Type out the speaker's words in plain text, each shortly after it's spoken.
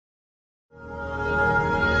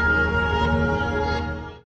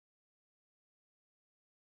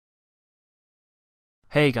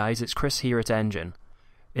Hey guys, it's Chris here at Enjin.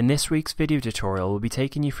 In this week's video tutorial, we'll be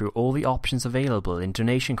taking you through all the options available in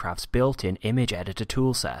DonationCraft's built-in image editor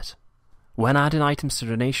toolset. When adding items to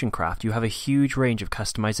DonationCraft, you have a huge range of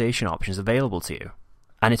customization options available to you.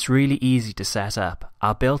 And it's really easy to set up.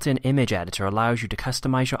 Our built-in image editor allows you to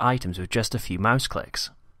customize your items with just a few mouse clicks.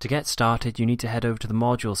 To get started, you need to head over to the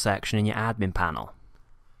Modules section in your admin panel.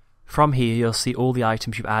 From here, you'll see all the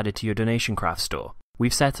items you've added to your DonationCraft store.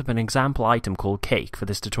 We've set up an example item called Cake for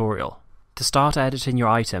this tutorial. To start editing your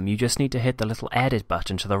item, you just need to hit the little edit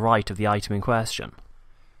button to the right of the item in question.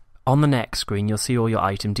 On the next screen, you'll see all your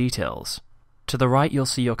item details. To the right, you'll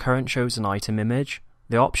see your current chosen item image,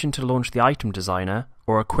 the option to launch the item designer,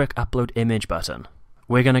 or a quick upload image button.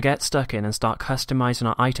 We're going to get stuck in and start customizing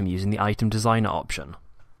our item using the item designer option.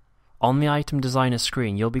 On the item designer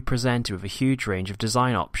screen, you'll be presented with a huge range of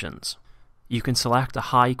design options. You can select a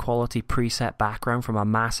high quality preset background from a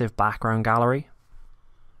massive background gallery,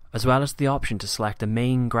 as well as the option to select a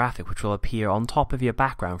main graphic which will appear on top of your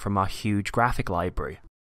background from our huge graphic library.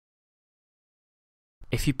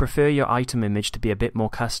 If you prefer your item image to be a bit more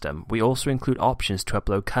custom, we also include options to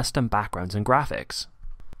upload custom backgrounds and graphics.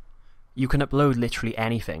 You can upload literally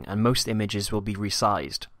anything, and most images will be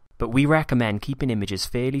resized, but we recommend keeping images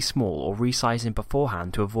fairly small or resizing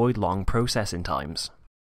beforehand to avoid long processing times.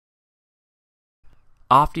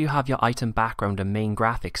 After you have your item background and main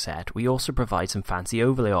graphic set, we also provide some fancy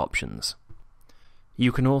overlay options.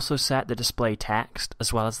 You can also set the display text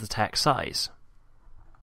as well as the text size.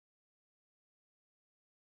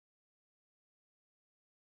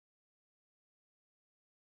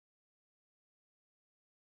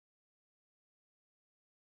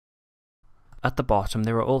 At the bottom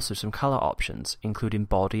there are also some color options, including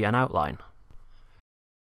body and outline.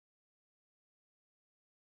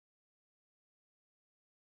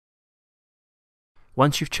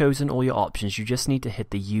 Once you've chosen all your options, you just need to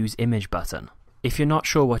hit the Use Image button. If you're not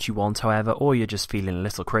sure what you want, however, or you're just feeling a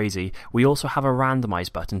little crazy, we also have a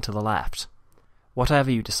Randomize button to the left. Whatever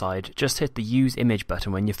you decide, just hit the Use Image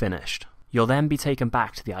button when you're finished. You'll then be taken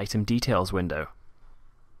back to the Item Details window.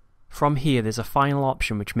 From here, there's a final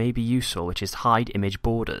option which may be useful, which is Hide Image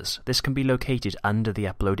Borders. This can be located under the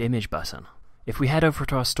Upload Image button. If we head over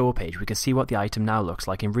to our store page, we can see what the item now looks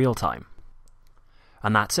like in real time.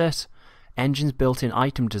 And that's it. Enjin's built-in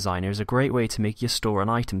item designer is a great way to make your store and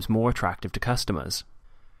items more attractive to customers.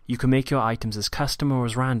 You can make your items as custom or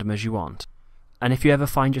as random as you want. And if you ever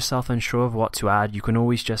find yourself unsure of what to add, you can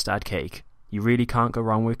always just add cake. You really can't go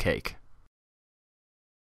wrong with cake.